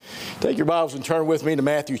Take your Bibles and turn with me to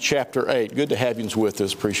Matthew chapter 8. Good to have you with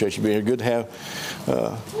us. Appreciate you being here. Good to have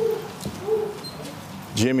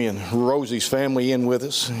Jimmy and Rosie's family in with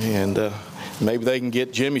us. And maybe they can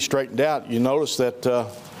get Jimmy straightened out. You notice that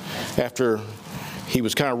after he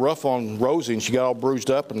was kind of rough on Rosie and she got all bruised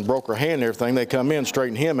up and broke her hand and everything, they come in and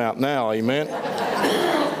straighten him out now. Amen?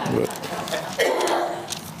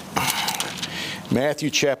 Matthew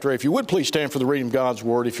chapter 8. If you would please stand for the reading of God's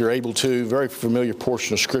Word if you're able to. Very familiar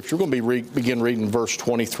portion of Scripture. We're going to begin reading verse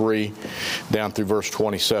 23 down through verse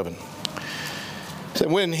 27. So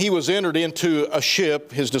when he was entered into a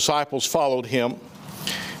ship, his disciples followed him.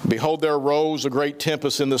 Behold, there arose a great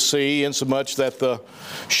tempest in the sea, insomuch that the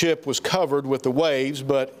ship was covered with the waves,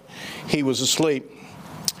 but he was asleep.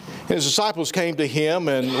 And his disciples came to him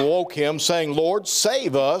and woke him, saying, Lord,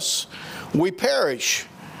 save us, we perish.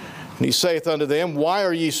 And he saith unto them, Why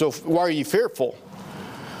are ye fearful,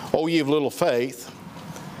 O ye of little faith?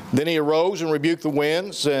 Then he arose and rebuked the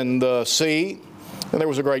winds and the sea, and there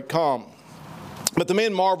was a great calm. But the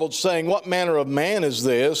men marveled, saying, What manner of man is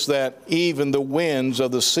this, that even the winds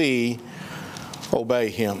of the sea obey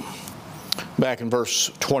him? Back in verse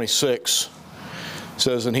 26, it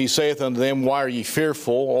says, And he saith unto them, Why are ye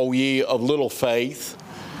fearful, O ye of little faith?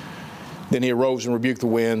 Then he arose and rebuked the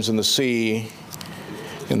winds and the sea,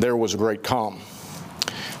 and there was a great calm.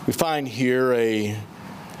 We find here a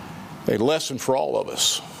lesson for all of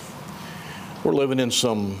us. We're living in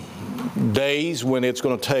some days when it's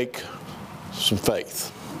going to take some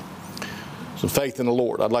faith. Some faith in the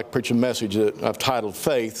Lord. I'd like to preach a message that I've titled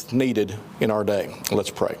Faith Needed in Our Day.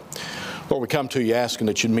 Let's pray. Lord, we come to you asking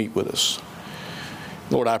that you'd meet with us.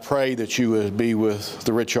 Lord, I pray that you would be with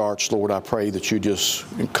the Rich Arts. Lord, I pray that you just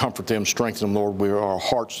comfort them, strengthen them, Lord, where our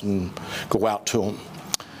hearts and go out to them.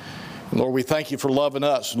 Lord, we thank you for loving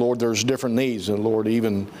us. Lord, there's different needs. And Lord,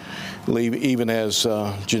 even as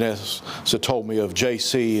Jeanette told me of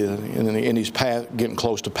J.C. and he's getting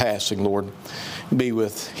close to passing, Lord, be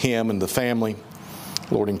with him and the family.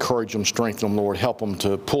 Lord, encourage them, strengthen them, Lord. Help them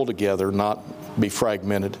to pull together, not be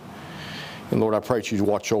fragmented. And Lord, I pray that you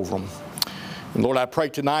watch over them. And Lord, I pray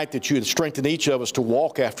tonight that you would strengthen each of us to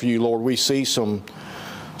walk after you, Lord. We see some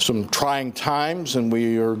trying times, and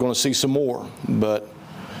we are going to see some more. But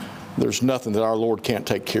there's nothing that our Lord can't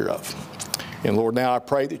take care of. And Lord, now I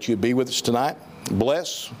pray that you'd be with us tonight.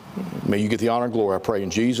 Bless. May you get the honor and glory, I pray in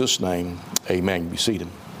Jesus' name. Amen. Be seated.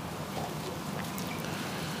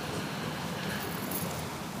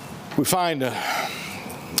 We find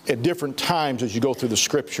at different times as you go through the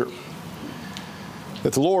Scripture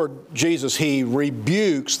that the Lord Jesus, He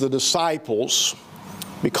rebukes the disciples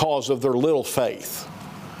because of their little faith.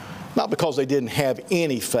 Not because they didn't have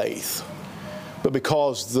any faith, but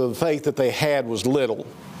because the faith that they had was little,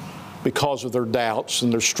 because of their doubts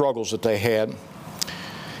and their struggles that they had.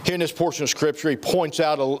 Here in this portion of Scripture, he points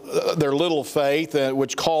out their little faith,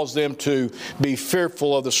 which caused them to be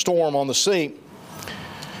fearful of the storm on the sea.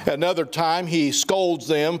 At another time, he scolds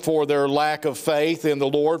them for their lack of faith in the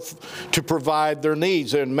Lord to provide their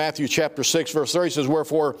needs. In Matthew chapter 6, verse 30, he says,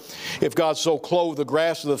 Wherefore, if God so clothe the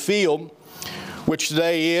grass of the field, which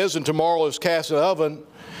today is and tomorrow is cast in the oven,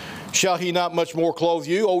 shall he not much more clothe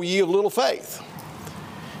you, O ye of little faith?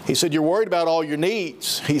 He said, you're worried about all your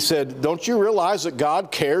needs. He said, don't you realize that God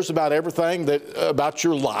cares about everything about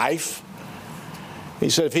your life? He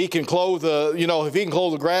said, if he can clothe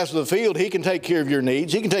the grass of the field, he can take care of your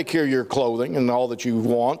needs. He can take care of your clothing and all that you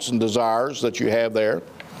wants and desires that you have there.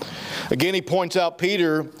 Again, he points out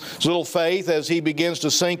Peter's little faith as he begins to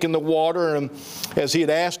sink in the water, and as he had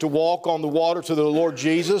asked to walk on the water to the Lord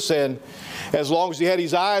Jesus, and as long as he had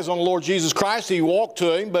his eyes on the Lord Jesus Christ, he walked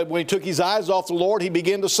to him, but when he took his eyes off the Lord, he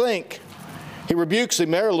began to sink. He rebukes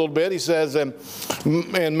him there a little bit. He says in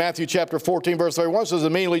Matthew chapter 14, verse 31, it says,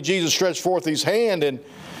 Immediately Jesus stretched forth his hand and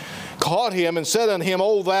caught him and said unto him,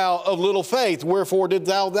 O thou of little faith, wherefore didst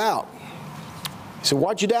thou doubt? He said,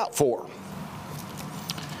 what'd you doubt for?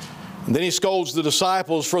 And then he scolds the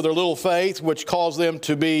disciples for their little faith, which caused them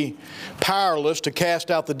to be powerless to cast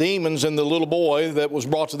out the demons in the little boy that was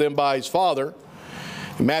brought to them by his father.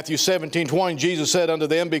 In Matthew 17:20, Jesus said unto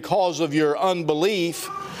them, Because of your unbelief,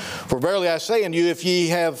 for verily I say unto you, if ye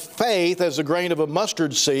have faith as a grain of a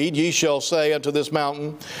mustard seed, ye shall say unto this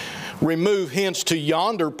mountain, Remove hence to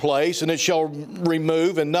yonder place, and it shall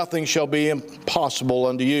remove, and nothing shall be impossible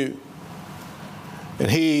unto you. And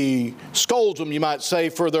he scolds them, you might say,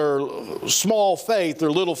 for their small faith, their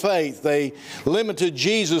little faith. They limited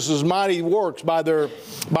Jesus' mighty works by their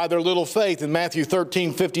little faith. In Matthew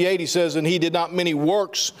 13:58, he says, and he did not many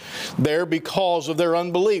works there because of their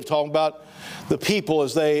unbelief. Talking about the people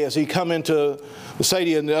as he come into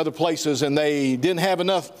Laodicea and the other places, and they didn't have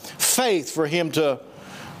enough faith for him to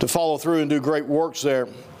follow through and do great works there.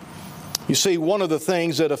 You see, one of the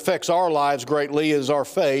things that affects our lives greatly is our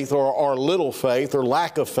faith, or our little faith, or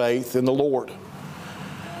lack of faith in the Lord.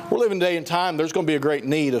 We're living day and time, there's going to be a great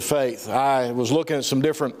need of faith. I was looking at some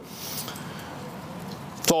different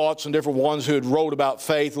thoughts and different ones who had wrote about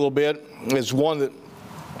faith a little bit. There's one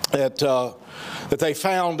that they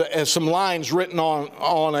found as some lines written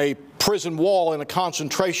on a prison wall in a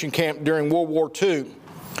concentration camp during World War II.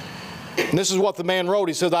 And this is what the man wrote.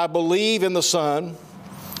 He said, "I believe in the sun,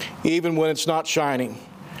 even when it's not shining.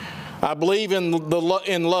 I believe in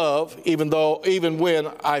love, even when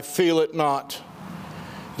I feel it not."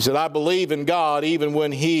 He said, "I believe in God, even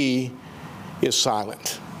when He is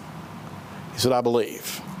silent." He said, "I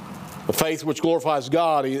believe." The faith which glorifies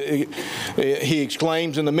God, he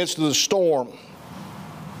exclaims, in the midst of the storm.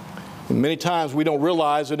 And many times we don't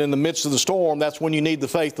realize that in the midst of the storm, that's when you need the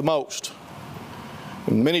faith the most.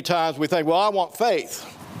 And many times we think, well, I want faith.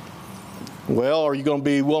 Well, are you going to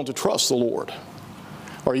be willing to trust the Lord?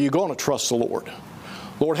 Are you going to trust the Lord?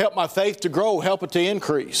 Lord, help my faith to grow. Help it to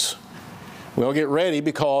increase. Well, get ready,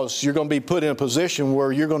 because you're going to be put in a position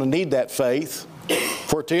where you're going to need that faith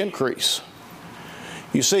for it to increase.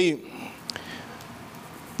 You see,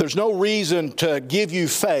 there's no reason to give you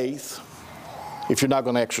faith if you're not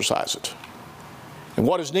going to exercise it. And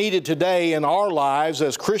what is needed today in our lives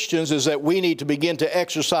as Christians is that we need to begin to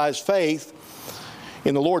exercise faith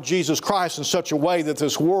in the Lord Jesus Christ in such a way that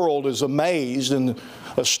this world is amazed and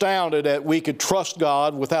astounded that we could trust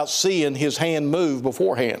God without seeing His hand move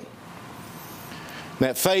beforehand.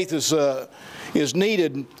 That faith is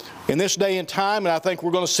needed in this day and time, and I think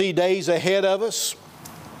we're going to see days ahead of us.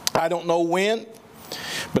 I don't know when,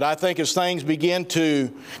 but I think as things begin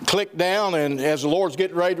to click down and as the Lord's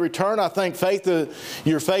getting ready to return, I think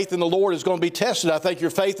your faith in the Lord is going to be tested. I think your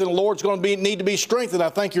faith in the Lord is going to need to be strengthened. I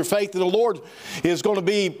think your faith in the Lord is going to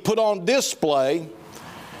be put on display, and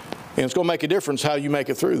it's going to make a difference how you make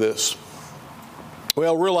it through this.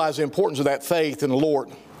 Well, realize the importance of that faith in the Lord.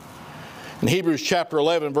 In Hebrews chapter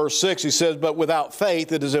 11, verse 6, he says, "But without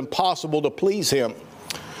faith it is impossible to please Him.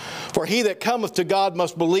 For he that cometh to God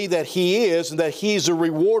must believe that He is, and that He's a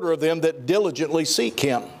rewarder of them that diligently seek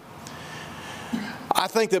Him." I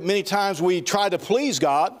think that many times we try to please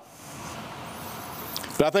God,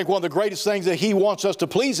 but I think one of the greatest things that He wants us to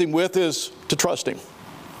please Him with is to trust Him,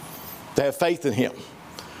 to have faith in Him.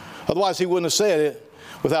 Otherwise He wouldn't have said it,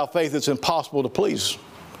 without faith it's impossible to please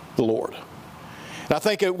the Lord. And I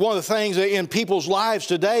think one of the things in people's lives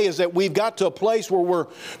today is that we've got to a place where we're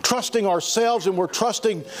trusting ourselves, and we're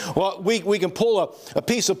trusting, well, we can pull a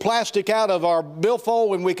piece of plastic out of our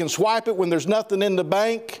billfold and we can swipe it when there's nothing in the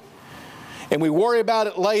bank, and we worry about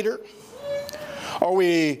it later. Or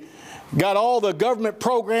we got all the government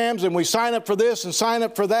programs and we sign up for this and sign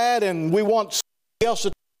up for that, and we want somebody else to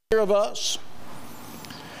take care of us.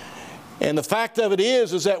 And the fact of it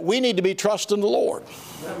is that we need to be trusting the Lord.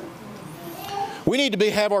 We need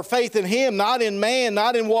to have our faith in Him, not in man,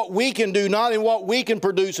 not in what we can do, not in what we can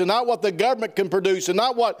produce, and not what the government can produce, and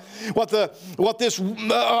not what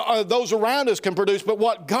those around us can produce, but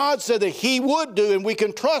what God said that He would do, and we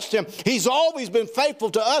can trust Him. He's always been faithful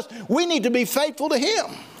to us. We need to be faithful to Him.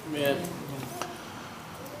 Amen.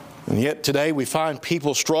 And yet today we find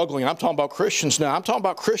people struggling. I'm talking about Christians now. I'm talking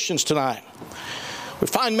about Christians tonight. We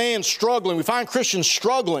find man struggling. We find Christians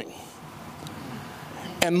struggling.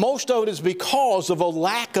 And most of it is because of a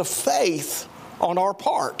lack of faith on our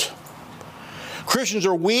part. Christians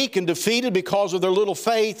are weak and defeated because of their little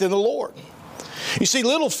faith in the Lord. You see,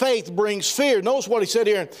 little faith brings fear. Notice what he said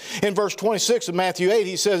here in verse 26 of Matthew 8.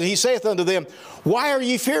 He says, "He saith unto them, Why are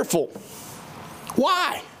ye fearful?"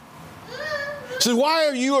 Why? He says, "Why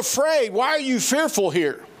are you afraid? Why are you fearful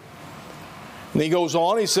here?" And he goes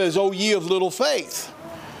on, he says, "O ye of little faith."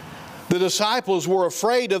 The disciples were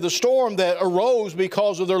afraid of the storm that arose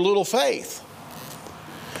because of their little faith.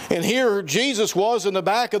 And here Jesus was in the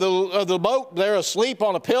back of the boat there asleep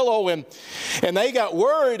on a pillow, and they got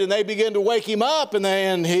worried and they began to wake Him up,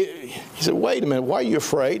 and he said, "Wait a minute, why are you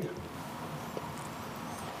afraid?"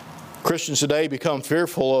 Christians today become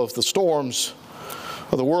fearful of the storms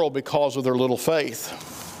of the world because of their little faith.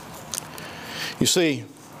 You see,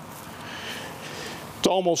 it's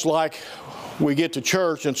almost like we get to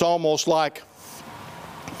church, and it's almost like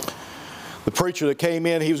the preacher that came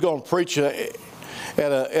in, he was going to preach at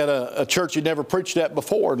a church he'd never preached at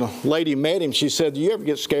before. And a lady met him. She said, "Do you ever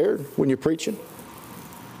get scared when you're preaching?"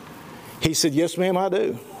 He said, "Yes, ma'am, I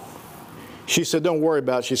do." She said, "Don't worry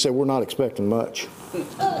about it." She said, "We're not expecting much."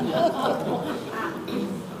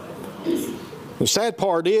 The sad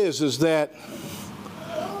part is that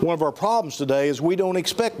One of our problems today is we don't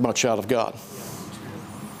expect much out of God.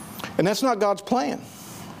 And that's not God's plan.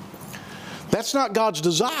 That's not God's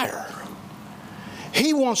desire.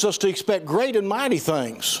 He wants us to expect great and mighty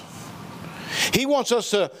things. He wants us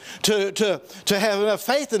to have enough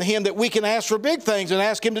faith in Him that we can ask for big things and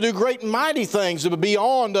ask Him to do great and mighty things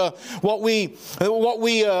beyond what we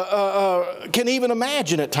can even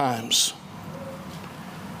imagine at times.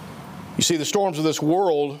 You see, the storms of this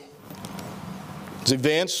world, the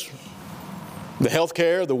events, the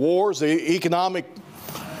healthcare, the wars, the economic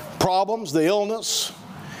problems, the illness.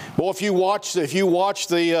 Boy, if you watch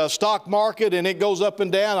the stock market and it goes up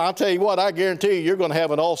and down, I'll tell you what, I guarantee you're going to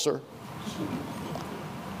have an ulcer.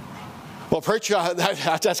 Well, preacher,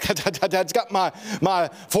 that's got my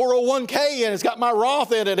 401k and it's got my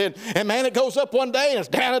Roth in it. And man, it goes up one day and it's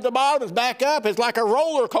down at the bottom, it's back up. It's like a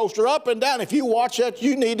roller coaster up and down. If you watch that,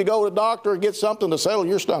 you need to go to the doctor and get something to settle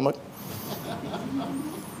your stomach.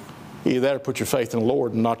 Either that or put your faith in the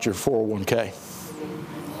Lord and not your 401k.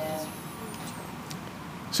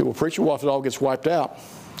 See, well, preacher, what if it all gets wiped out?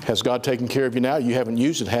 Has God taken care of you now? You haven't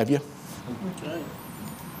used it, have you? Okay.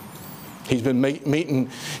 He's been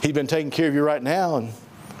He's been taking care of you right now and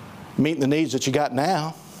meeting the needs that you got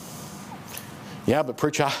now. Yeah, but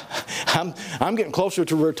preacher, I'm getting closer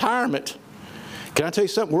to retirement. Can I tell you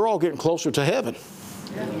something? We're all getting closer to heaven.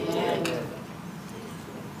 Yeah.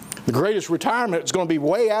 The greatest retirement is going to be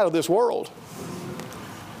way out of this world.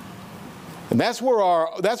 And that's where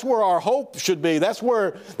our hope should be. That's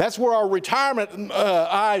where our retirement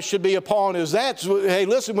eyes should be upon. Hey,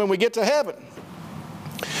 listen, when we get to heaven.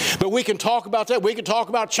 But we can talk about that. We can talk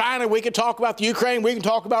about China. We can talk about the Ukraine. We can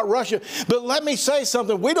talk about Russia. But let me say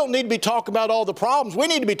something. We don't need to be talking about all the problems. We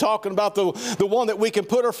need to be talking about the one that we can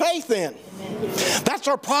put our faith in. That's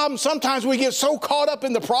our problem. Sometimes we get so caught up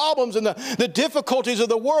in the problems and the difficulties of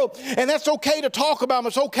the world. And that's okay to talk about them.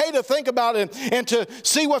 It's okay to think about it and to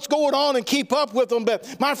see what's going on and keep up with them.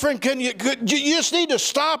 But my friend, you just need to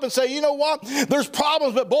stop and say, you know what? There's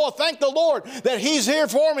problems, but boy, thank the Lord that He's here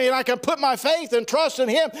for me and I can put my faith and trust in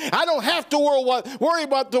Him. I don't have to worry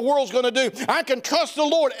about what the world's going to do. I can trust the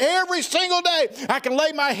Lord every single day. I can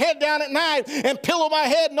lay my head down at night and pillow my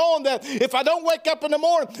head knowing that if I don't wake up in the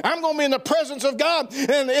morning, I'm going to be in the presence of God.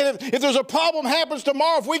 And if there's a problem happens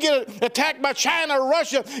tomorrow, if we get attacked by China or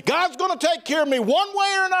Russia, God's going to take care of me one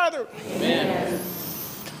way or another. Amen.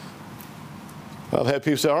 I've had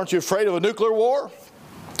people say, aren't you afraid of a nuclear war?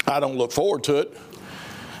 I don't look forward to it.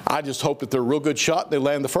 I just hope that they're a real good shot and they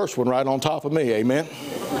land the first one right on top of me. Amen.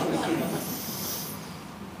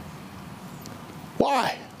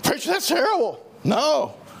 Why? Preacher, that's terrible.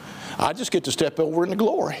 No. I just get to step over into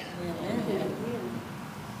glory.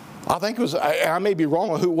 I think it was, I may be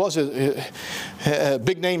wrong on who it was, a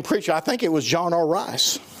big name preacher. I think it was John R.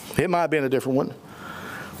 Rice. It might have been a different one.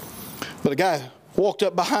 But a guy walked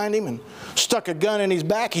up behind him and stuck a gun in his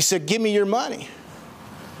back. He said, give me your money.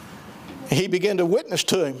 He began to witness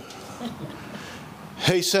to him.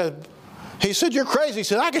 He said, you're crazy. He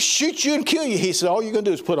said, I could shoot you and kill you. He said, all you're going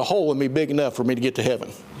to do is put a hole in me big enough for me to get to heaven.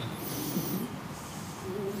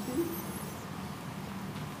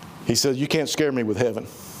 He said, you can't scare me with heaven.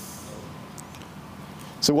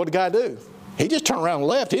 So what did the guy do? He just turned around and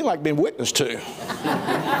left. He didn't like being witnessed to.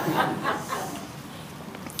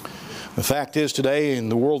 The fact is today in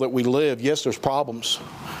the world that we live, yes, there's problems.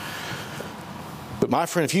 But my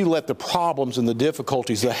friend, if you let the problems and the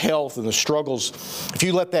difficulties, the health and the struggles, if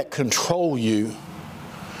you let that control you,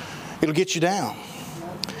 it'll get you down.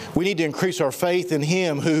 We need to increase our faith in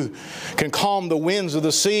Him who can calm the winds of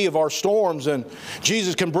the sea of our storms. And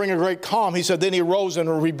Jesus can bring a great calm. He said, then He arose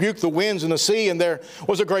and rebuked the winds and the sea, and there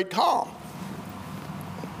was a great calm.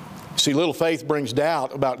 See, little faith brings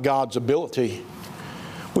doubt about God's ability.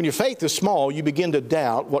 When your faith is small, you begin to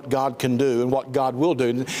doubt what God can do and what God will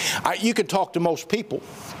do. You can talk to most people.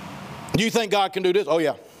 Do you think God can do this? Oh,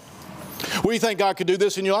 yeah. What do you think God could do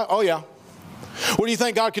this in your life? Oh, yeah. What do you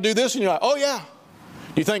think God could do this in your life? Oh, yeah.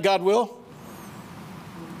 Do you think God will?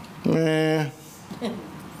 I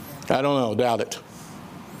don't know. Doubt it.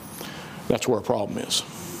 That's where our problem is.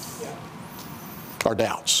 Our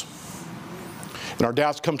doubts. And our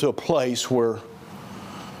doubts come to a place where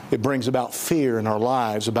it brings about fear in our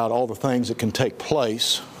lives about all the things that can take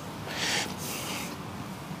place.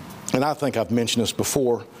 And I think I've mentioned this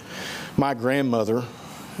before. My grandmother,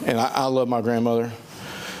 and I love my grandmother.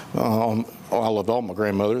 I loved all my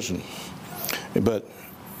grandmothers. But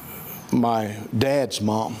my dad's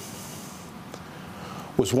mom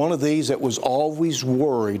was one of these that was always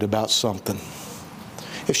worried about something.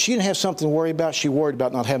 If she didn't have something to worry about, she worried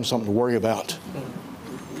about not having something to worry about.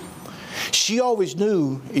 she always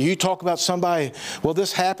knew, you talk about somebody, well,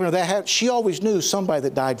 this happened or that happened, she always knew somebody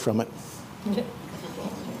that died from it.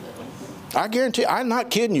 I guarantee, I'm not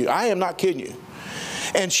kidding you. I am not kidding you.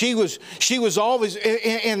 And she was always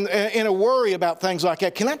in a worry about things like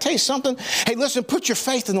that. Can I tell you something? Hey, listen, put your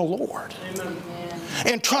faith in the Lord. Amen.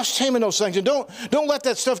 And trust Him in those things. And don't let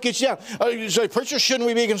that stuff get you down. You say, preacher, shouldn't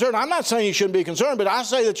we be concerned? I'm not saying you shouldn't be concerned, but I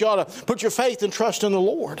say that you ought to put your faith and trust in the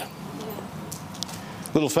Lord.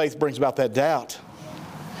 Little faith brings about that doubt.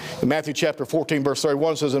 In Matthew chapter 14, verse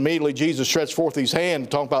 31 says, immediately Jesus stretched forth His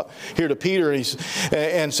hand, talking about here to Peter,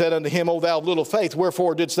 and said unto him, O thou of little faith,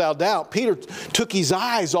 wherefore didst thou doubt? Peter took his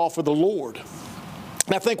eyes off of the Lord.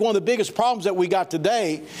 And I think one of the biggest problems that we got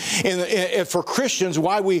today for Christians,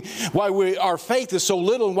 why our faith is so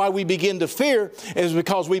little and why we begin to fear, is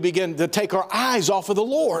because we begin to take our eyes off of the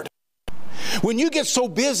Lord. When you get so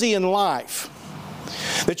busy in life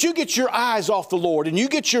that you get your eyes off the Lord and you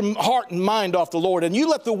get your heart and mind off the Lord and you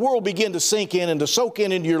let the world begin to sink in and to soak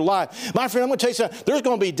in into your life. My friend, I'm going to tell you something. There's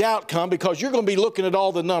going to be doubt come because you're going to be looking at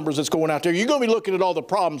all the numbers that's going out there. You're going to be looking at all the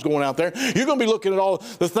problems going out there. You're going to be looking at all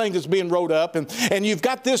the things that's being wrote up. And you've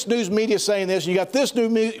got this news media saying this, and you got this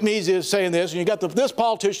news media saying this, and you got this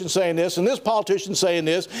politician saying this, and this politician saying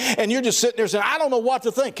this, and you're just sitting there saying, I don't know what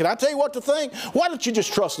to think. Can I tell you what to think? Why don't you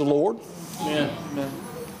just trust the Lord? Yeah.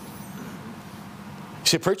 You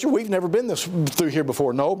say, preacher, we've never been through here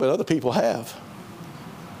before. No, but other people have.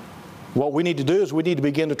 What we need to do is we need to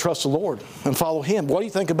begin to trust the Lord and follow Him. What do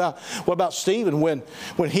you think about Stephen when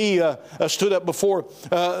he stood up before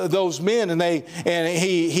those men and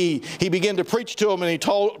he began to preach to them, and he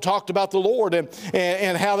talked about the Lord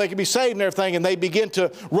and how they could be saved and everything, and they begin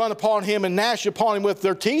to run upon him and gnash upon him with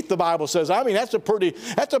their teeth, the Bible says. I mean, that's a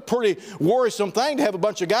pretty worrisome thing to have a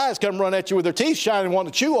bunch of guys come run at you with their teeth shining and want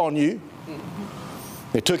to chew on you.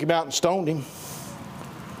 They took him out and stoned him.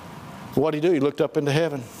 What did he do? He looked up into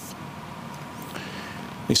heaven.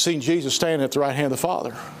 He seen Jesus standing at the right hand of the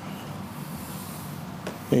Father.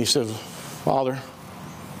 And he said, Father,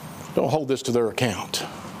 don't hold this to their account.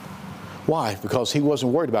 Why? Because he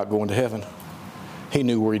wasn't worried about going to heaven. He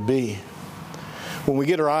knew where he'd be. When we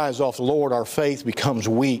get our eyes off the Lord, our faith becomes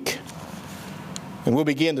weak. And we'll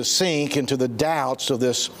begin to sink into the doubts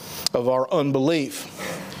of our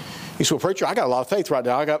unbelief. You say, well, preacher, I got a lot of faith right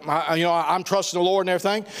now. I'm trusting the Lord and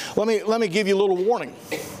everything. Let me give you a little warning.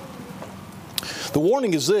 The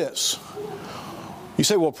warning is this. You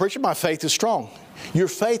say, well, preacher, my faith is strong. Your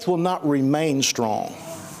faith will not remain strong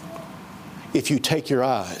if you take your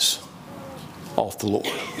eyes off the Lord.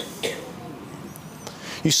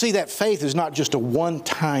 You see, that faith is not just a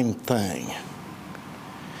one-time thing.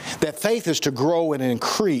 That faith is to grow and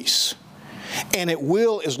increase. And it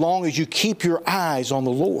will as long as you keep your eyes on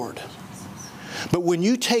the Lord. But when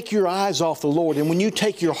you take your eyes off the Lord, and when you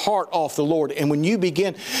take your heart off the Lord, and when you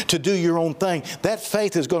begin to do your own thing, that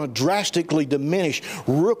faith is going to drastically diminish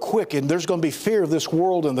real quick, and there's going to be fear of this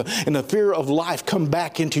world and the fear of life come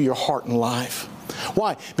back into your heart and life.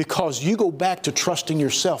 Why? Because you go back to trusting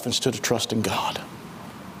yourself instead of trusting God.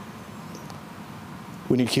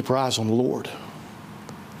 We need to keep our eyes on the Lord.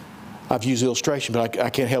 I've used illustration, but I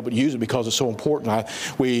can't help but use it because it's so important.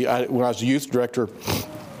 When I was a youth director,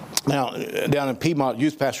 now down in Piedmont,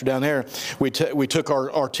 youth pastor down there, we took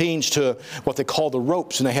our teens to what they call the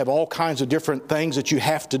ropes, and they have all kinds of different things that you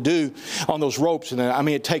have to do on those ropes. And I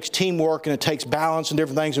mean, it takes teamwork and it takes balance and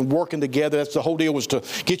different things and working together. That's the whole deal, was to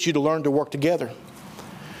get you to learn to work together.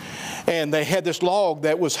 And they had this log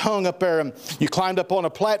that was hung up there, and you climbed up on a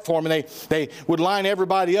platform, and they would line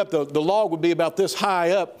everybody up. The log would be about this high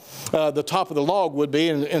up, the top of the log would be,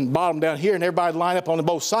 and bottom down here, and everybody would line up on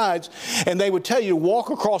both sides, and they would tell you to walk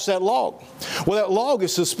across that log. Well, that log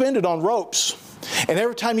is suspended on ropes, and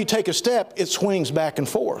every time you take a step, it swings back and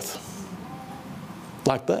forth,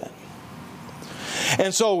 like that.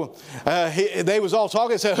 And so they was all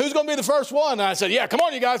talking and said, who's going to be the first one? And I said, yeah, come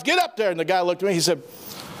on, you guys, get up there. And the guy looked at me, he said,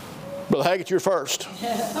 Brother Haggett, you're first.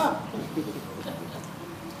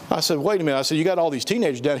 I said, wait a minute. I said, you got all these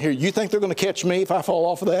teenagers down here. You think they're going to catch me if I fall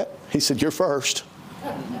off of that? He said, you're first.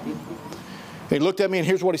 And he looked at me, and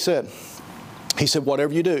here's what he said. He said,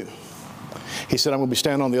 whatever you do. He said, I'm going to be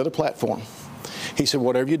standing on the other platform. He said,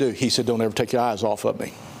 whatever you do. He said, don't ever take your eyes off of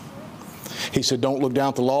me. He said, don't look down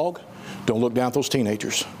at the log. Don't look down at those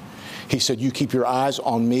teenagers. He said, you keep your eyes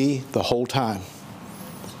on me the whole time.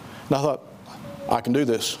 And I thought, I can do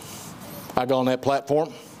this. I got on that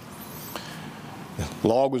platform. The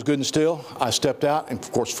log was good and still. I stepped out, and of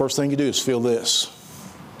course, the first thing you do is feel this.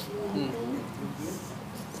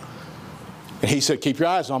 And he said, keep your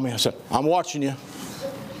eyes on me. I said, I'm watching you.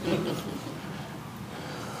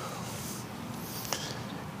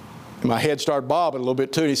 And my head started bobbing a little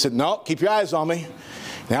bit too. And he said, no, keep your eyes on me.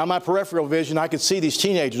 Now my peripheral vision, I could see these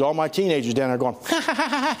teenagers, all my teenagers down there going, ha, ha,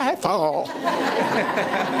 ha, ha, fall.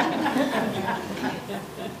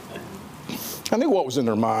 I knew what was in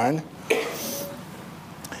their mind. And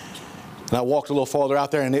I walked a little farther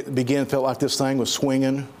out there, and it felt like this thing was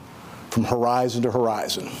swinging from horizon to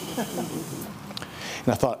horizon. And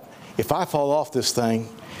I thought, if I fall off this thing,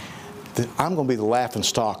 then I'm going to be the laughing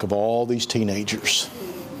stock of all these teenagers.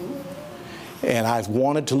 And I've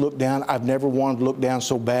wanted to look down. I've never wanted to look down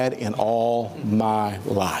so bad in all my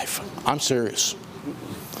life. I'm serious.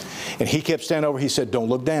 And he kept standing over. He said, don't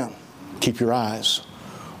look down. Keep your eyes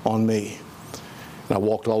on me. And I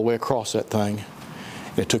walked all the way across that thing.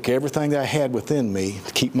 And it took everything that I had within me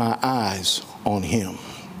to keep my eyes on him.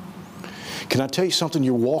 Can I tell you something?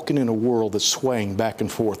 You're walking in a world that's swaying back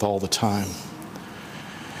and forth all the time.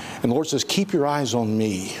 And the Lord says, keep your eyes on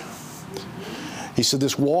me. He said,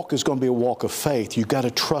 this walk is going to be a walk of faith. You've got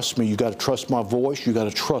to trust me. You've got to trust my voice. You've got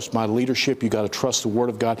to trust my leadership. You've got to trust the Word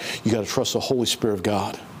of God. You've got to trust the Holy Spirit of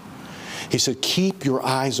God. He said, keep your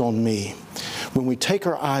eyes on me. When we take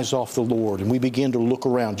our eyes off the Lord and we begin to look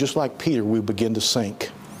around, just like Peter, we begin to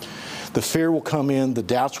sink. The fear will come in. The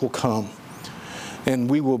doubts will come. And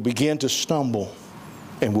we will begin to stumble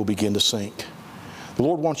and we'll begin to sink. The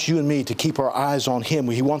Lord wants you and me to keep our eyes on Him.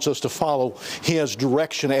 He wants us to follow His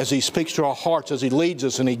direction as He speaks to our hearts, as He leads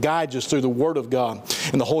us and He guides us through the Word of God.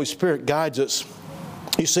 And the Holy Spirit guides us.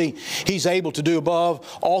 You see, He's able to do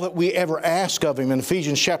above all that we ever ask of Him. In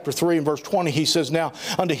Ephesians chapter 3 and verse 20, He says, now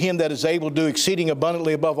unto Him that is able to do exceeding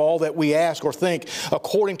abundantly above all that we ask or think,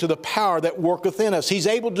 according to the power that worketh in us. He's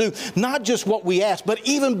able to do not just what we ask, but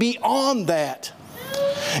even beyond that.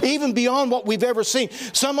 Even beyond what we've ever seen.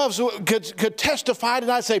 Some of us could testify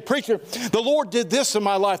tonight, say, preacher, the Lord did this in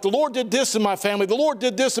my life. The Lord did this in my family. The Lord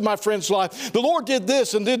did this in my friend's life. The Lord did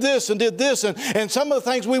this and did this and did this. And some of the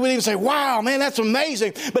things we would even say, wow, man, that's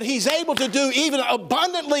amazing. But He's able to do even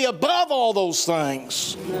abundantly above all those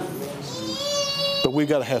things. But we've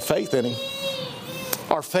got to have faith in Him.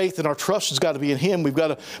 Our faith and our trust has got to be in Him. We've got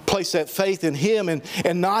to place that faith in Him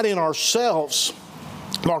and not in ourselves.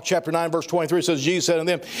 Mark chapter 9 verse 23 says, Jesus said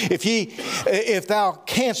unto them, if thou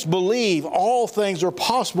canst believe, all things are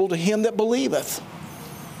possible to him that believeth.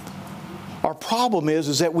 Our problem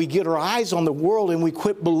is that we get our eyes on the world and we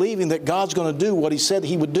quit believing that God's going to do what He said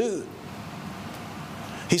He would do.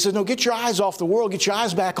 He said, no, get your eyes off the world, get your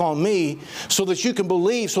eyes back on me so that you can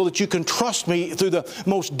believe, so that you can trust me through the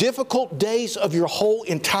most difficult days of your whole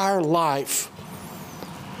entire life.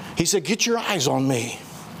 He said, get your eyes on me.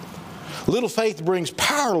 Little faith brings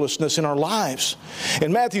powerlessness in our lives.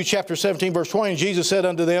 In Matthew chapter 17, verse 20, Jesus said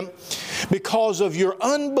unto them, because of your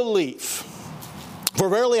unbelief, for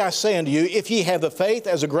verily I say unto you, if ye have the faith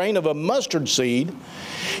as a grain of a mustard seed,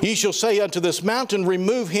 ye shall say unto this mountain,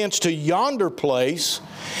 remove hence to yonder place,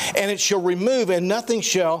 and it shall remove, and nothing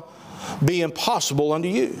shall be impossible unto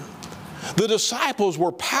you. The disciples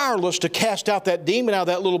were powerless to cast out that demon out of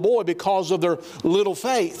that little boy because of their little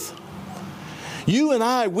faith. You and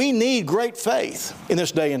I, we need great faith in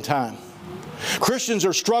this day and time. Christians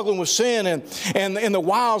are struggling with sin and the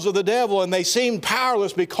wiles of the devil, and they seem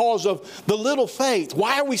powerless because of the little faith.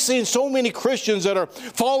 Why are we seeing so many Christians that are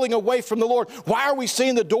falling away from the Lord? Why are we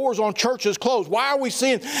seeing the doors on churches closed? Why are we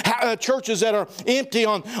seeing churches that are empty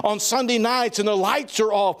on Sunday nights and the lights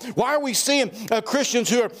are off? Why are we seeing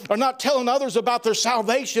Christians who are not telling others about their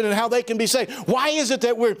salvation and how they can be saved? Why is it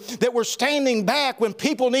that we're standing back when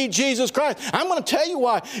people need Jesus Christ? I'm going to tell you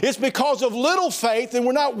why. It's because of little faith, and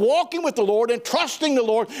we're not walking with the Lord and trusting the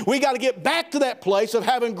Lord. We got to get back to that place of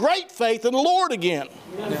having great faith in the Lord again.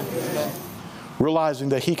 Realizing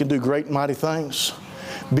that He can do great and mighty things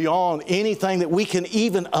beyond anything that we can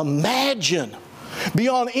even imagine,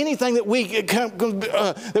 beyond anything that we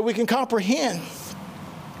can comprehend.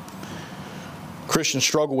 Christians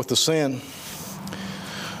struggle with the sin.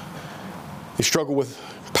 They struggle with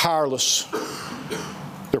powerless.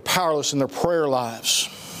 They're powerless in their prayer lives.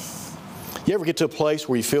 You ever get to a place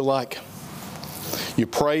where you feel like you're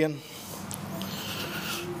praying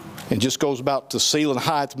and just goes about to ceiling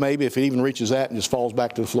height, maybe, if it even reaches that, and just falls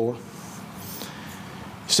back to the floor?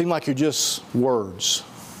 You seem like you're just words.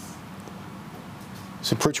 I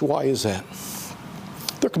said, preacher, why is that?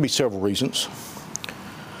 There could be several reasons.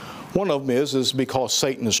 One of them is because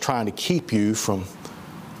Satan is trying to keep you from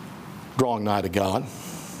drawing nigh to God.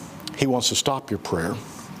 He wants to stop your prayer.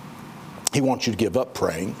 He wants you to give up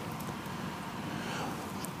praying.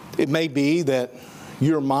 It may be that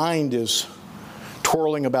your mind is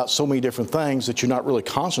twirling about so many different things that you're not really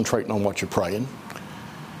concentrating on what you're praying.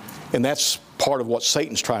 And that's part of what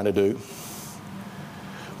Satan's trying to do.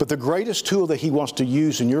 But the greatest tool that He wants to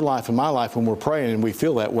use in your life and my life when we're praying, and we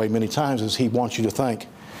feel that way many times, is He wants you to think,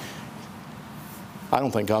 I don't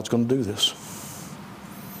think God's going to do this.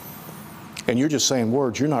 And you're just saying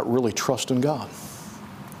words. You're not really trusting God.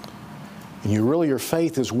 And your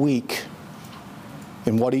faith is weak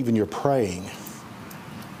in what even you're praying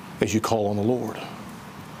as you call on the Lord.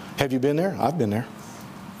 Have you been there? I've been there.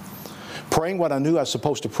 Praying what I knew I was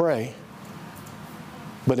supposed to pray,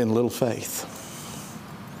 but in little faith.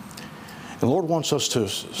 And the Lord wants us to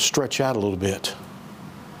stretch out a little bit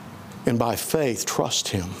and by faith trust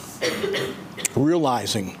Him,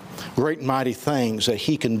 realizing great and mighty things that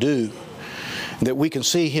He can do, that we can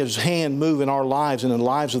see His hand move in our lives and in the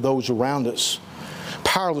lives of those around us.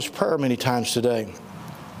 Powerless prayer many times today.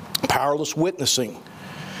 Powerless witnessing.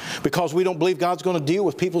 Because we don't believe God's going to deal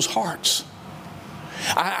with people's hearts.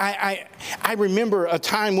 I remember a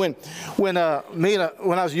time when I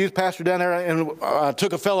was a youth pastor down there, and I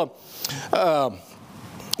took a fellow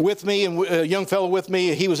with me, and a young fellow with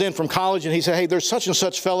me. He was in from college, and he said, hey, there's such and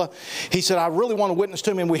such fella. He said, I really want to witness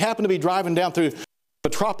to him. And we happened to be driving down through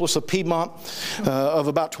metropolis of Piedmont of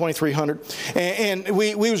about 2,300. And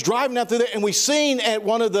we was driving out through there, and we seen at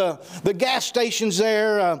one of the gas stations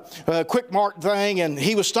there, a Quick Mart thing, and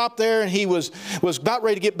he was stopped there, and he was about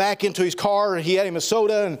ready to get back into his car, and he had him a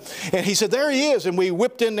soda, and he said, there he is. And we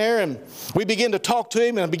whipped in there, and we began to talk to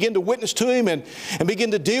him, and began to witness to him, and begin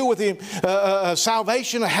to deal with him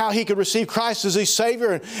salvation, and how he could receive Christ as his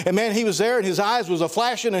Savior. And man, he was there, and his eyes was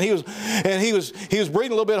a-flashing, and he was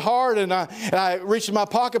breathing a little bit hard, and I reached in my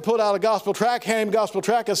pocket, pulled out a gospel tract, handed him a gospel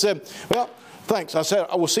tract. I said, well, thanks. I said,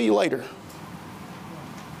 I will see you later.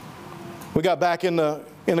 We got back in the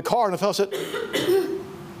car, and the fellow said,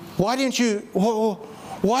 why didn't you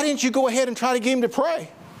go ahead and try to get him to pray?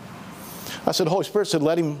 I said, the Holy Spirit said,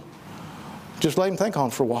 let him think on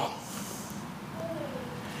it for a while.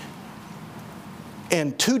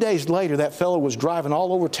 And 2 days later, that fellow was driving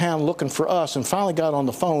all over town looking for us, and finally got on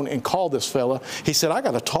the phone and called this fella. He said, I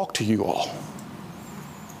got to talk to you all.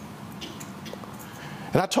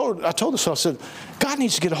 And I told this fellow, I said, God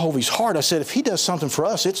needs to get a hold of his heart. I said, if He does something for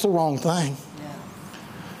us, it's the wrong thing. Yeah.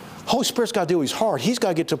 Holy Spirit's got to deal with his heart. He's got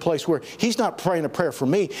to get to a place where he's not praying a prayer for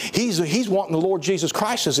me. He's wanting the Lord Jesus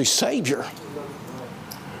Christ as his Savior.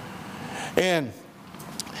 And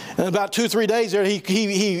about 2 or 3 days there,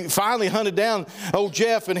 he finally hunted down old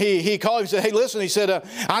Jeff, and he called him and said, hey, listen, he said,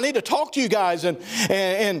 I need to talk to you guys. And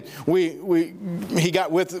he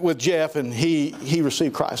got with Jeff, and he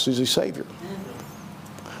received Christ as his Savior.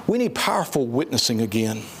 We need powerful witnessing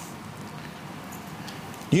again.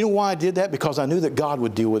 You know why I did that? Because I knew that God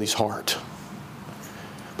would deal with his heart.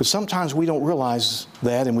 But sometimes we don't realize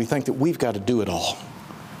that, and we think that we've got to do it all.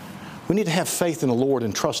 We need to have faith in the Lord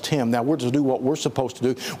and trust Him. Now, we're to do what we're supposed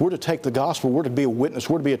to do. We're to take the gospel. We're to be a witness.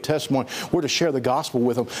 We're to be a testimony. We're to share the gospel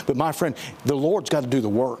with them. But my friend, the Lord's got to do the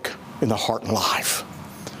work in the heart and life.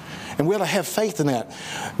 And we ought to have faith in that.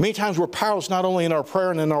 Many times we're powerless not only in our prayer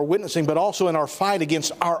and in our witnessing, but also in our fight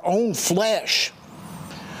against our own flesh.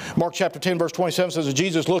 Mark chapter 10, verse 27 says,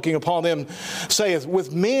 Jesus looking upon them saith,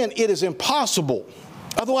 with men it is impossible,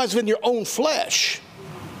 otherwise in your own flesh.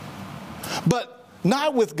 But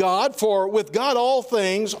not with God, for with God all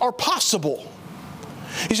things are possible.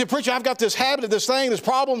 He said, preacher, I've got this habit, this thing, this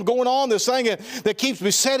problem going on, this thing that keeps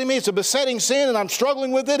besetting me. It's a besetting sin, and I'm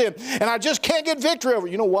struggling with it, and I just can't get victory over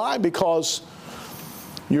it. You know why? Because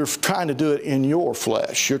you're trying to do it in your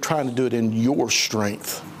flesh. You're trying to do it in your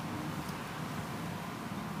strength.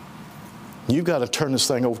 You've got to turn this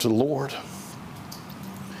thing over to the Lord.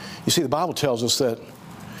 You see, the Bible tells us that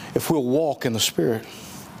if we'll walk in the Spirit,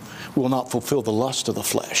 we will not fulfill the lust of the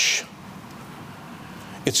flesh.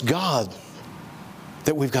 It's God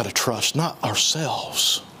that we've got to trust, not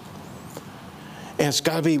ourselves. And it's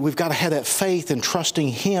got to be, we've got to have that faith and trusting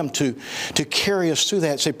Him to carry us through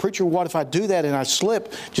that. Say, preacher, what if I do that and I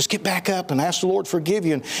slip? Just get back up and ask the Lord to forgive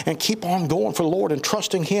you and keep on going for the Lord and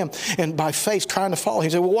trusting Him and by faith trying to follow Him. He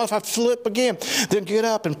said, well, what if I slip again? Then get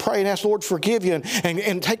up and pray and ask the Lord to forgive you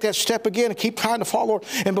and take that step again and keep trying to follow the Lord.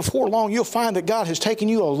 And before long, you'll find that God has taken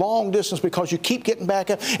you a long distance because you keep getting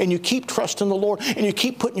back up and you keep trusting the Lord and you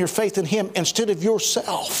keep putting your faith in Him instead of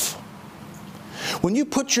yourself. When you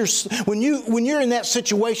when you're in that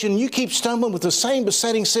situation and you keep stumbling with the same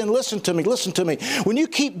besetting sin, listen to me. When you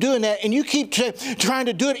keep doing that and you keep trying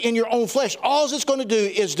to do it in your own flesh, all it's going to do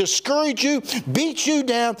is discourage you, beat you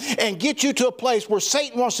down, and get you to a place where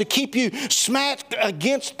Satan wants to keep you smacked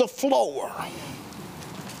against the floor.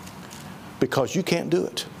 Because you can't do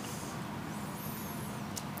it.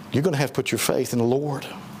 You're going to have to put your faith in the Lord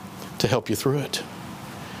to help you through it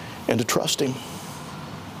and to trust Him.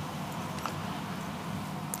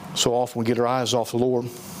 So often we get our eyes off the Lord.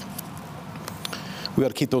 We got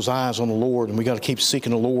to keep those eyes on the Lord, and we got to keep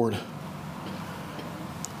seeking the Lord.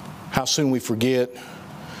 How soon we forget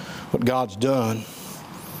what God's done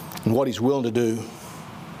and what He's willing to do,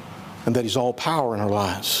 and that He's all power in our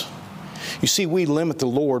lives. You see, we limit the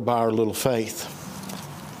Lord by our little faith.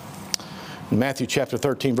 In Matthew chapter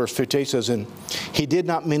 13, verse 58 says, and He did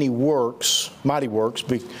not many works, mighty works,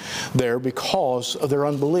 there because of their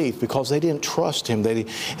unbelief, because they didn't trust Him. They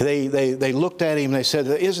looked at Him and they said,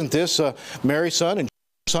 isn't this Mary's son and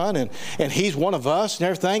Joseph's son, and He's one of us and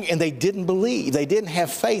everything? And they didn't believe. They didn't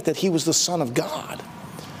have faith that He was the Son of God.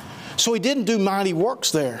 So He didn't do mighty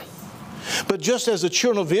works there. But just as the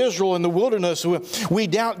children of Israel in the wilderness, we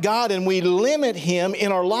doubt God and we limit Him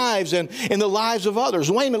in our lives and in the lives of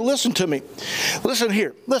others. Wait a minute, listen to me. Listen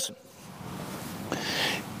here, listen.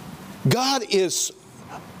 God is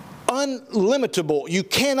unlimitable. You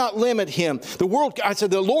cannot limit Him. The world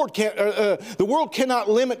cannot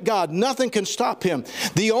limit God. Nothing can stop Him.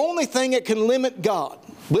 The only thing that can limit God,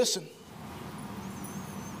 listen,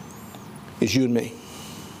 is you and me.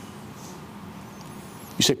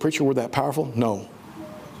 You say, preacher, we're that powerful? No.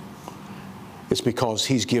 It's because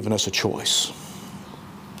He's given us a choice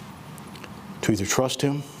to either trust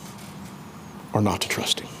Him or not to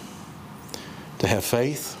trust Him. To have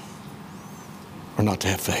faith or not to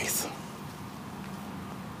have faith.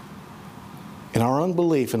 And our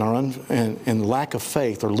unbelief and our and lack of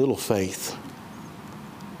faith or little faith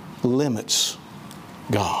limits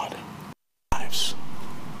God.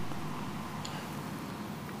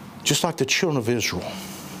 Just like the children of Israel.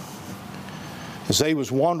 As they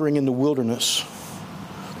was wandering in the wilderness,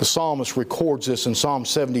 the psalmist records this in Psalm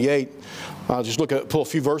 78. I'll just pull a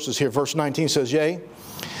few verses here. Verse 19 says, yea,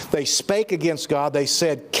 they spake against God. They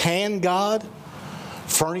said, can God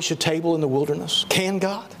furnish a table in the wilderness? Can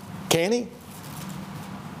God? Can He?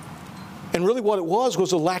 And really what it was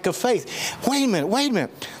a lack of faith. Wait a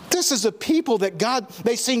minute. This is the people that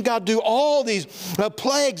they seen God do all these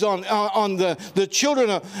plagues on the children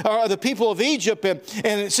of the people of Egypt,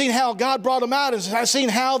 and seen how God brought them out, and seen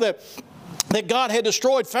how that God had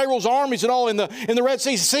destroyed Pharaoh's armies and all in the Red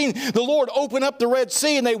Sea. Seen the Lord open up the Red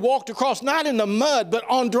Sea, and they walked across, not in the mud, but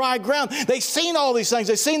on dry ground. They seen all these things.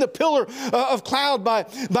 They seen the pillar of cloud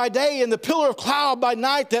by day and the pillar of cloud by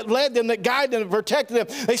night that led them, that guided them, and protected them.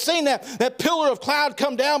 They seen that pillar of cloud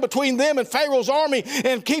come down between them and Pharaoh's army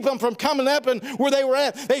and keep them from coming up and where they were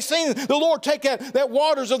at. They seen the Lord take that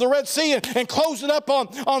waters of the Red Sea and close it up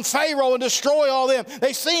on Pharaoh and destroy all them.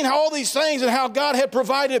 They seen all these things and how God had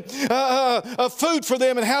provided of food for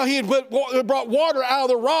them, and how He had brought water out of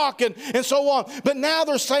the rock and so on. But now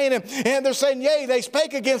they're saying, yea, they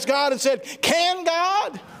spake against God and said, can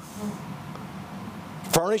God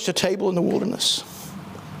furnish a table in the wilderness?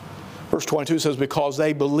 Verse 22 says, because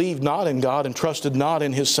they believed not in God and trusted not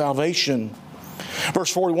in His salvation.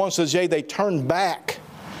 Verse 41 says, yea, they turned back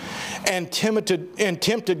and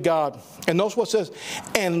tempted God. And notice what it says,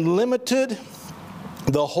 and limited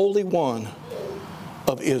the Holy One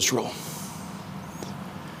of Israel.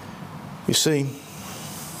 You see,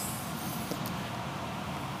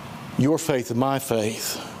 your faith and my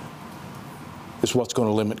faith is what's going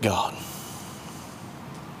to limit God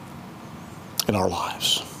in our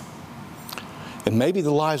lives. And maybe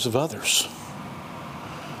the lives of others.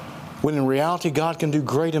 When in reality, God can do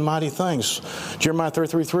great and mighty things. Jeremiah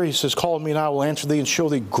 33:3 says, call me and I will answer thee and show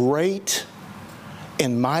thee great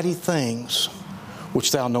and mighty things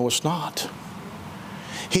which thou knowest not.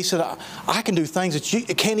 He said, I can do things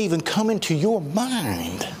that can't even come into your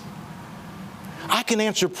mind. I can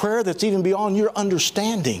answer prayer that's even beyond your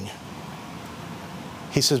understanding.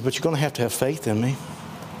 He says, but you're going to have faith in me.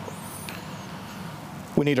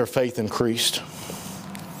 We need our faith increased.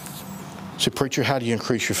 Say, preacher, how do you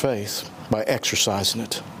increase your faith? By exercising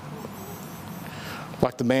it.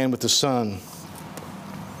 Like the man with the son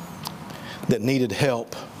that needed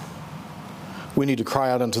help. We need to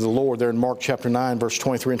cry out unto the Lord. There in Mark chapter 9, verse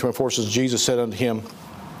 23 and 24 says, Jesus said unto him,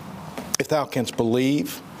 if thou canst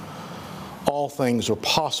believe, all things are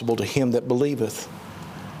possible to him that believeth.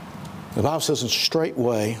 The Bible says, and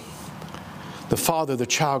straightway the father of the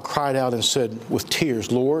child cried out and said with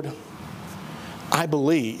tears, Lord, I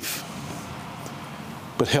believe,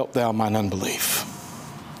 but help thou mine unbelief.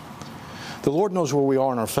 The Lord knows where we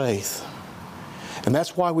are in our faith. And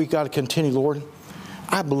that's why we've got to continue, Lord,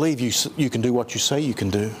 I believe you can do what you say you can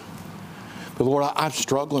do. But Lord, I'm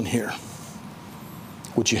struggling here.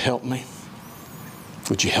 Would you help me?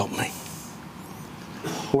 Would you help me?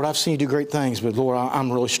 Lord, I've seen you do great things, but Lord,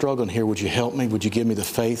 I'm really struggling here. Would you help me? Would you give me the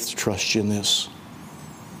faith to trust you in this?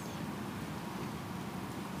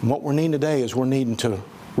 And what we're needing today is we're needing to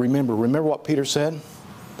remember. Remember what Peter said?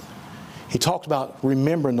 He talked about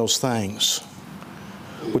remembering those things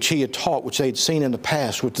which he had taught, which they had seen in the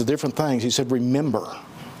past, with the different things. He said, remember.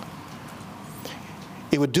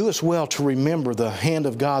 It would do us well to remember the hand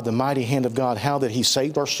of God, the mighty hand of God, how that He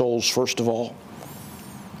saved our souls, first of all.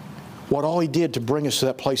 What all He did to bring us to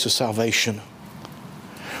that place of salvation.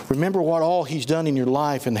 Remember what all He's done in your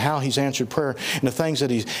life and how He's answered prayer and the things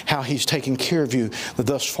that how He's taken care of you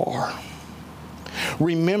thus far.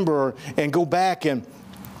 Remember and go back and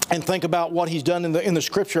think about what He's done in the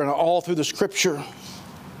Scripture and all through the Scripture.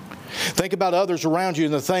 Think about others around you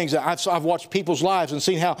and the things that I've watched people's lives and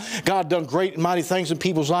seen how God done great and mighty things in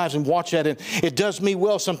people's lives, and watch that. And it does me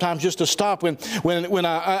well sometimes just to stop when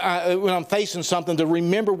I'm facing something, to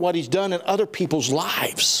remember what He's done in other people's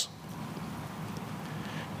lives.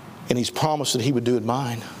 And He's promised that He would do it in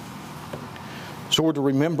mine. So we're to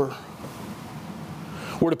remember.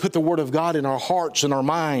 We're to put the Word of God in our hearts and our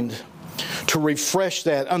mind, to refresh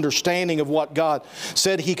that understanding of what God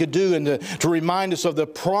said He could do, and to remind us of the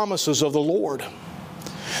promises of the Lord.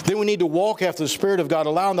 Then we need to walk after the Spirit of God,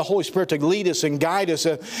 allowing the Holy Spirit to lead us and guide us,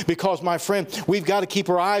 because, my friend, we've got to keep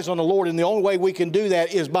our eyes on the Lord, and the only way we can do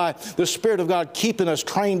that is by the Spirit of God keeping us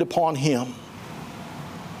trained upon Him.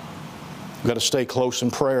 We've got to stay close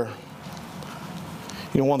in prayer.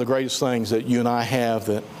 You know, one of the greatest things that you and I have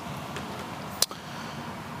that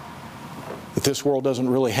this world doesn't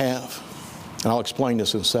really have, and I'll explain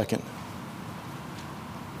this in a second,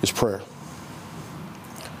 is prayer.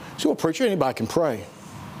 So, well, preacher, anybody can pray.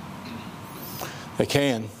 They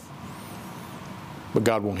can, but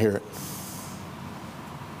God won't hear it.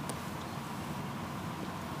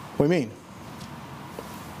 What do you mean?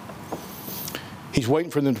 He's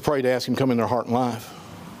waiting for them to pray, to ask Him to come in their heart and life.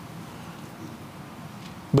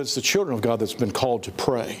 But it's the children of God that's been called to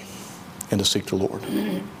pray and to seek the Lord.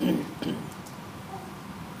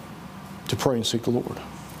 To pray and seek the Lord.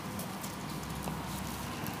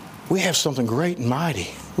 We have something great and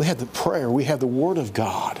mighty. We have the prayer. We have the Word of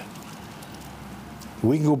God.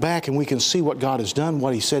 We can go back and we can see what God has done,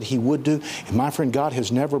 what He said He would do. And my friend, God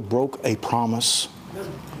has never broke a promise.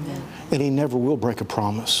 Amen. And He never will break a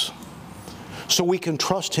promise. So we can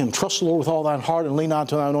trust Him. Trust the Lord with all thine heart, and lean not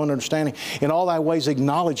to thine own understanding. In all thy ways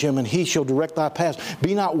acknowledge Him, and He shall direct thy paths.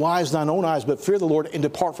 Be not wise in thine own eyes, but fear the Lord, and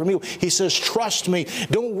depart from evil. He says, trust me.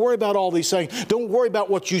 Don't worry about all these things. Don't worry about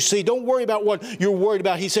what you see. Don't worry about what you're worried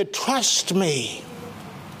about. He said, trust me.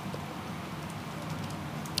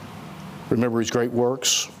 Remember His great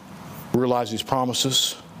works. Realize His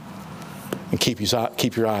promises. And keep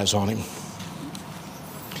your eyes on Him.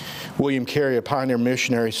 William Carey, a pioneer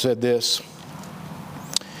missionary, said this.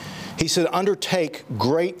 He said, undertake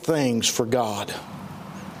great things for God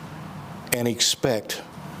and expect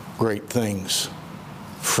great things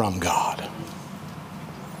from God.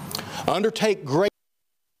 Undertake great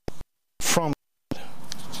from God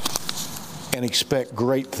and expect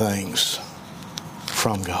great things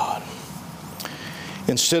from God.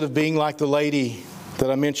 Instead of being like the lady that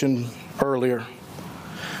I mentioned earlier,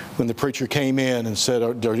 when the preacher came in and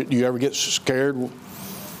said, do you ever get scared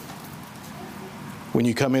when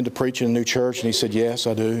you come in to preach in a new church? And he said, yes,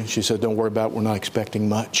 I do. She said, don't worry about it. We're not expecting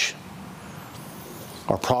much.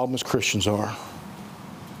 Our problem as Christians are,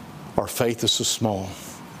 our faith is so small,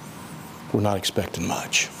 we're not expecting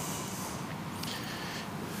much.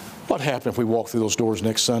 What happened if we walk through those doors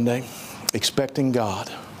next Sunday, expecting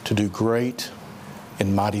God to do great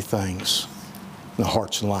and mighty things in the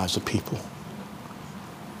hearts and lives of people?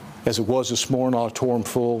 As it was this morning, auditorium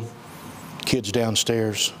full, kids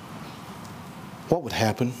downstairs. What would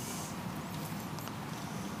happen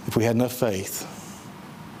if we had enough faith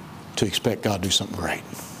to expect God to do something great?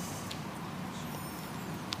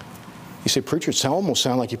 You say, preacher, it almost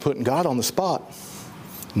sounds like you're putting God on the spot.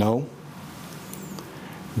 No.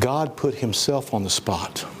 God put Himself on the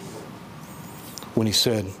spot when He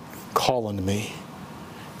said, call unto me,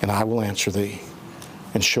 and I will answer thee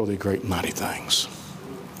and show thee great and mighty things.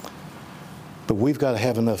 But we've got to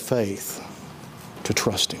have enough faith to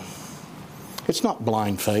trust Him. It's not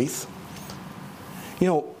blind faith. You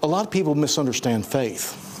know, a lot of people misunderstand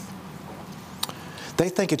faith. They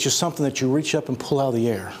think it's just something that you reach up and pull out of the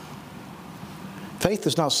air. Faith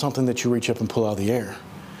is not something that you reach up and pull out of the air.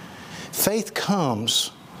 Faith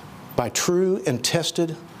comes by true and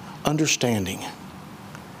tested understanding. You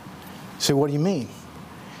say, what do you mean?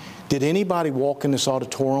 Did anybody walk in this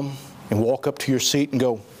auditorium and walk up to your seat and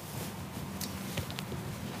go,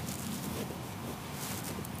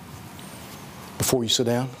 before you sit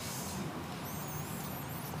down?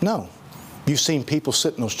 No. You've seen people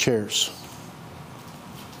sit in those chairs.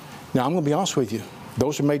 Now, I'm going to be honest with you.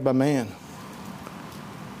 Those are made by man.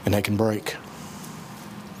 and they can break.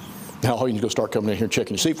 Now all you need to go start coming in here and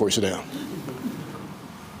checking your seat before you sit down.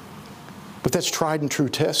 But that's tried and true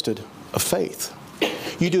tested of faith.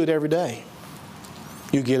 You do it every day.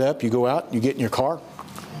 You get up, you go out, you get in your car,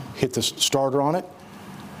 hit the starter on it.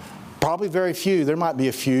 Probably very few, there might be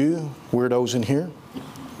a few weirdos in here.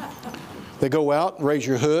 They go out, raise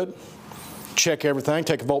your hood, check everything,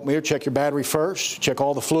 take a voltmeter, check your battery first, check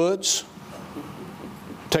all the fluids,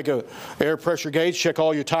 take a air pressure gauge, check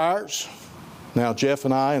all your tires. Now Jeff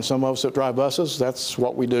and I and some of us that drive buses, that's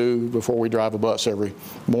what we do before we drive a bus every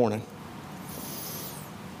morning.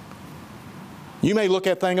 You may look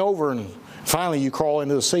that thing over and finally you crawl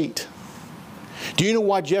into the seat. Do you know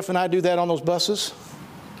why Jeff and I do that on those buses?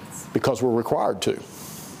 Because we're required to.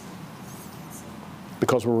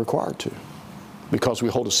 Because we're required to. Because we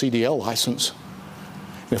hold a CDL license.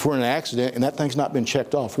 And if we're in an accident and that thing's not been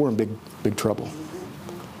checked off, we're in big trouble.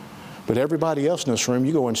 But everybody else in this room,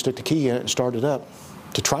 you go and stick the key in it and start it up,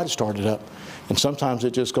 to try to start it up. And sometimes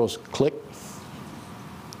it just goes click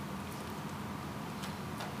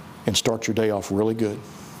and start your day off really good.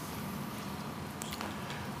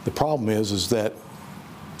 The problem is that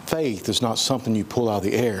faith is not something you pull out of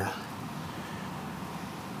the air.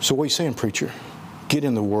 So what are you saying, preacher? Get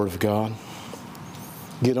in the Word of God.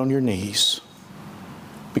 Get on your knees.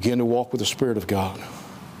 Begin to walk with the Spirit of God.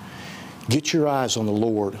 Get your eyes on the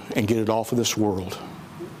Lord and get it off of this world.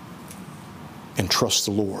 And trust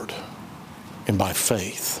the Lord. And by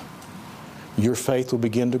faith, your faith will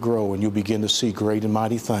begin to grow and you'll begin to see great and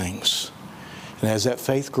mighty things. And as that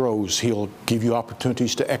faith grows, He'll give you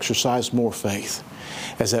opportunities to exercise more faith.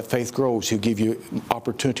 As that faith grows, He'll give you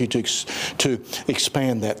opportunity to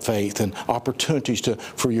expand that faith and opportunities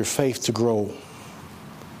for your faith to grow.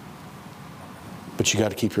 But you got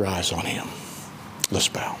to keep your eyes on Him. Let's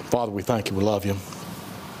bow. Father, we thank You. We love You.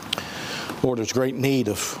 Lord, there's great need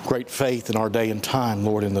of great faith in our day and time,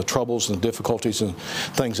 Lord, in the troubles and the difficulties and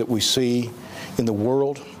things that we see in the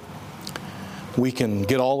world. We can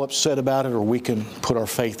get all upset about it, or we can put our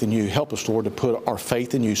faith in You. Help us, Lord, to put our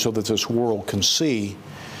faith in You so that this world can see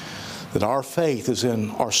that our faith is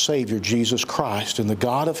in our Savior, Jesus Christ, in the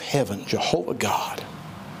God of heaven, Jehovah God.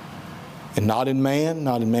 And not in man,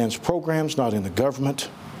 not in man's programs, not in the government,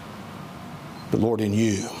 but Lord, in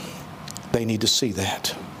You. They need to see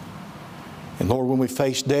that. And Lord, when we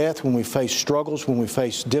face death, when we face struggles, when we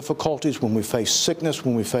face difficulties, when we face sickness,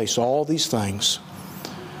 when we face all these things,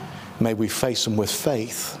 may we face them with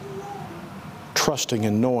faith, trusting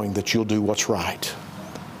and knowing that You'll do what's right.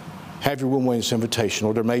 Have Your will in this invitation.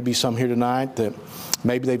 Or there may be some here tonight that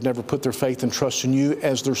maybe they've never put their faith and trust in You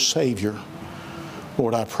as their Savior.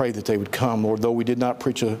 Lord, I pray that they would come. Lord, though we did not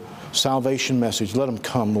preach a salvation message, let them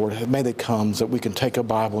come, Lord. May they come so that we can take a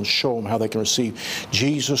Bible and show them how they can receive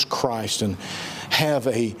Jesus Christ and have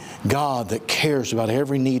a God that cares about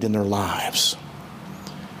every need in their lives.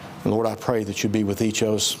 And Lord, I pray that You be with each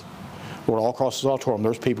of us. Lord, all across this auditorium,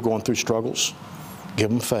 there's people going through struggles. Give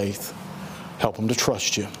them faith. Help them to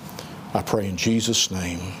trust You. I pray in Jesus'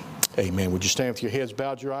 name. Amen. Would you stand with your heads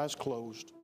bowed, your eyes closed?